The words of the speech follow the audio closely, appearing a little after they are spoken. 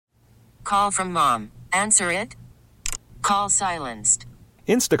call from mom. Answer it. Call silenced.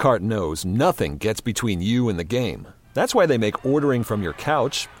 Instacart knows nothing gets between you and the game. That's why they make ordering from your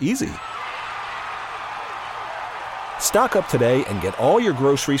couch easy. Stock up today and get all your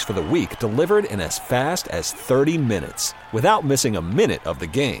groceries for the week delivered in as fast as 30 minutes without missing a minute of the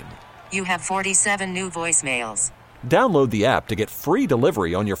game. You have 47 new voicemails. Download the app to get free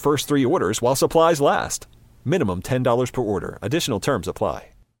delivery on your first 3 orders while supplies last. Minimum $10 per order. Additional terms apply.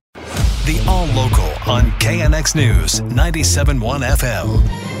 The All Local on KNX News 97.1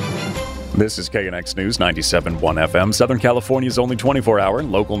 FM. This is KNX News 97.1 FM, Southern California's only 24-hour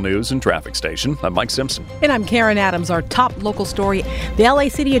local news and traffic station. I'm Mike Simpson. And I'm Karen Adams. Our top local story. The LA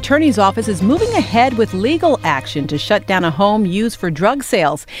City Attorney's Office is moving ahead with legal action to shut down a home used for drug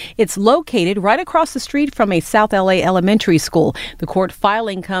sales. It's located right across the street from a South LA elementary school. The court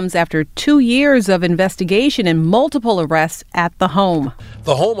filing comes after 2 years of investigation and multiple arrests at the home.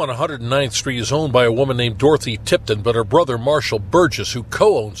 The home on 109th Street is owned by a woman named Dorothy Tipton, but her brother Marshall Burgess, who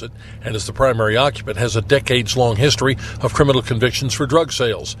co-owns it and is the primary occupant, has a decades-long history of criminal convictions for drug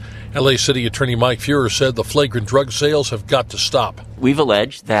sales. LA City Attorney Mike Feuer said the flagrant drug sales have got to stop. We've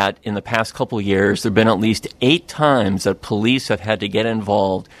alleged that in the past couple of years, there have been at least 8 times that police have had to get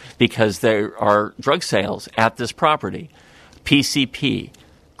involved because there are drug sales at this property. PCP,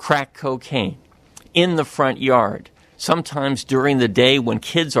 crack cocaine, in the front yard. Sometimes during the day when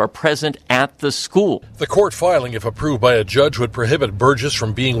kids are present at the school. The court filing, if approved by a judge, would prohibit Burgess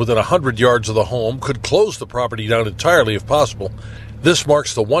from being within 100 yards of the home, could close the property down entirely if possible. This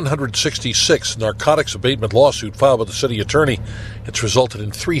marks the 166th narcotics abatement lawsuit filed by the city attorney. It's resulted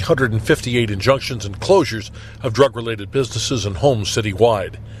in 358 injunctions and closures of drug-related businesses and homes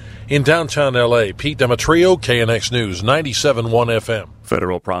citywide. In downtown L.A., Pete Demetrio, KNX News, 97.1 FM.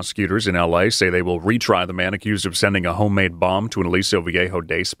 Federal prosecutors in L.A. say they will retry the man accused of sending a homemade bomb to an Aliso Viejo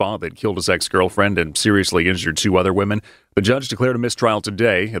day spa that killed his ex-girlfriend and seriously injured 2 other women. The judge declared a mistrial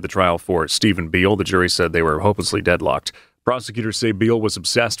today at the trial for Stephen Beal. The jury said they were hopelessly deadlocked. Prosecutors say Beal was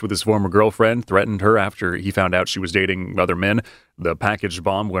obsessed with his former girlfriend, threatened her after he found out she was dating other men. The packaged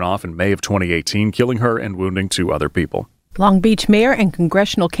bomb went off in May of 2018, killing her and wounding 2 other people. Long Beach Mayor and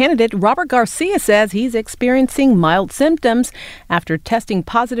congressional candidate Robert Garcia says he's experiencing mild symptoms after testing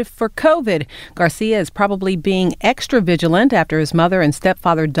positive for COVID. Garcia is probably being extra vigilant after his mother and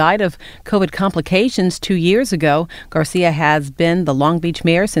stepfather died of COVID complications 2 years ago. Garcia has been the Long Beach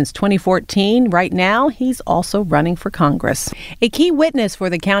mayor since 2014. Right now, he's also running for Congress. A key witness for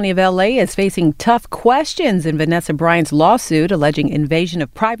the county of LA is facing tough questions in Vanessa Bryant's lawsuit alleging invasion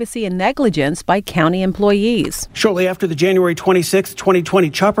of privacy and negligence by county employees. Shortly after the January 26,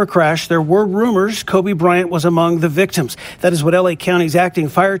 2020 chopper crash, there were rumors Kobe Bryant was among the victims. That is what LA County's acting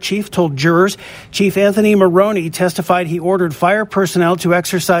fire chief told jurors. Chief Anthony Maroney testified he ordered fire personnel to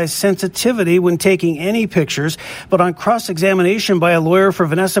exercise sensitivity when taking any pictures. But on cross-examination by a lawyer for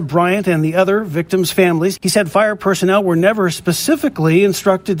Vanessa Bryant and the other victims' families, he said fire personnel were never specifically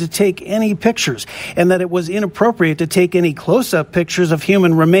instructed to take any pictures and that it was inappropriate to take any close-up pictures of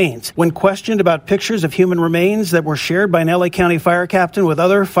human remains. When questioned about pictures of human remains that were shared by an LA County fire captain with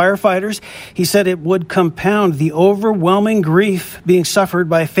other firefighters, he said it would compound the overwhelming grief being suffered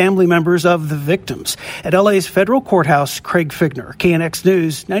by family members of the victims. At LA's federal courthouse, Craig Figner, KNX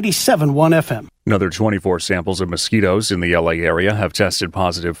News, 97.1 FM. Another 24 samples of mosquitoes in the LA area have tested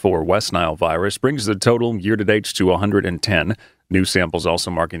positive for West Nile virus, brings the total year-to-date to 110. New samples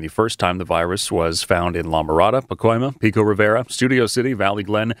also marking the first time the virus was found in La Mirada, Pacoima, Pico Rivera, Studio City, Valley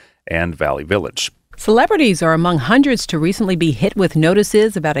Glen, and Valley Village. Celebrities are among hundreds to recently be hit with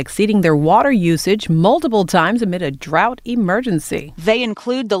notices about exceeding their water usage multiple times amid a drought emergency. They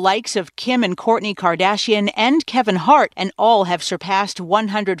include the likes of Kim and Kourtney Kardashian and Kevin Hart, and all have surpassed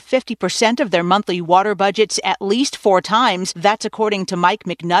 150% of their monthly water budgets at least 4 times. That's according to Mike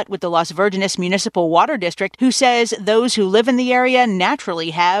McNutt with the Las Virgenes Municipal Water District, who says those who live in the area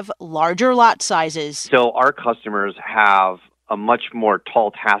naturally have larger lot sizes. So our customers have a much more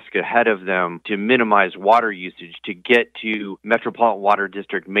tall task ahead of them to minimize water usage to get to Metropolitan Water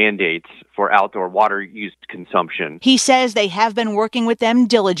District mandates for outdoor water use consumption. He says they have been working with them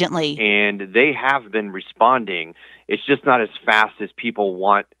diligently. And they have been responding. It's just not as fast as people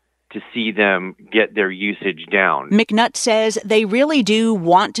want to see them get their usage down. McNutt says they really do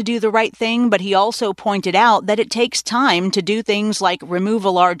want to do the right thing, but he also pointed out that it takes time to do things like remove a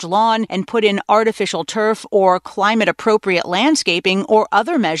large lawn and put in artificial turf or climate-appropriate landscaping or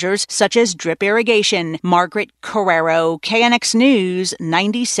other measures such as drip irrigation. Margaret Carrero, KNX News,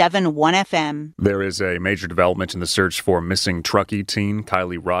 97.1 FM. There is a major development in the search for missing Truckee teen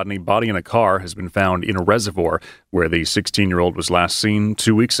Kylie Rodney. Body in a car has been found in a reservoir where the 16-year-old was last seen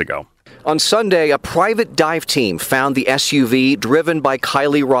 2 weeks ago. On Sunday, a private dive team found the SUV driven by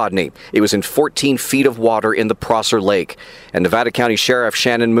Kiely Rodni. It was in 14 feet of water in the Prosser Lake. And Nevada County Sheriff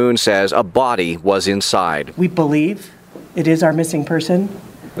Shannon Moon says a body was inside. We believe it is our missing person.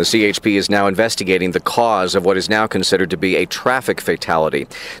 The CHP is now investigating the cause of what is now considered to be a traffic fatality.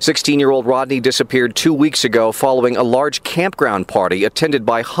 16-year-old Rodney disappeared 2 weeks ago following a large campground party attended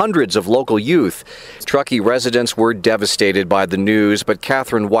by hundreds of local youth. Truckee residents were devastated by the news, but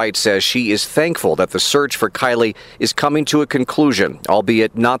Catherine White says she is thankful that the search for Kiely is coming to a conclusion,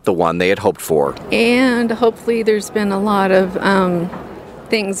 albeit not the one they had hoped for. And hopefully there's been a lot of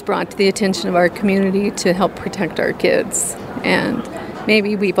things brought to the attention of our community to help protect our kids. And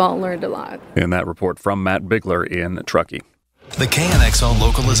maybe we've all learned a lot. In that report from Matt Bigler in Truckee. The KNX All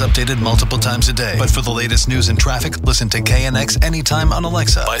Local is updated multiple times a day. But for the latest news and traffic, listen to KNX anytime on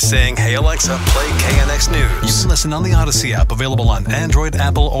Alexa by saying, "Hey Alexa, play KNX News." You can listen on the Odyssey app, available on Android,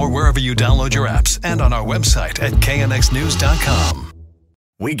 Apple, or wherever you download your apps, and on our website at knxnews.com.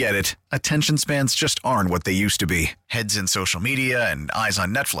 We get it. Attention spans just aren't what they used to be. Heads in social media and eyes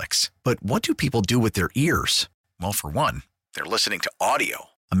on Netflix. But what do people do with their ears? Well, for one, they're listening to audio.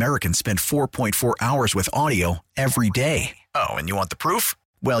 Americans spend 4.4 hours with audio every day. Oh, and you want the proof?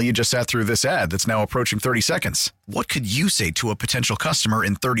 Well, you just sat through this ad that's now approaching 30 seconds. What could you say to a potential customer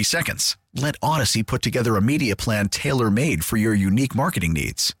in 30 seconds? Let Odyssey put together a media plan tailor-made for your unique marketing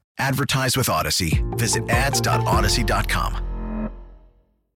needs. Advertise with Odyssey. Visit ads.odyssey.com.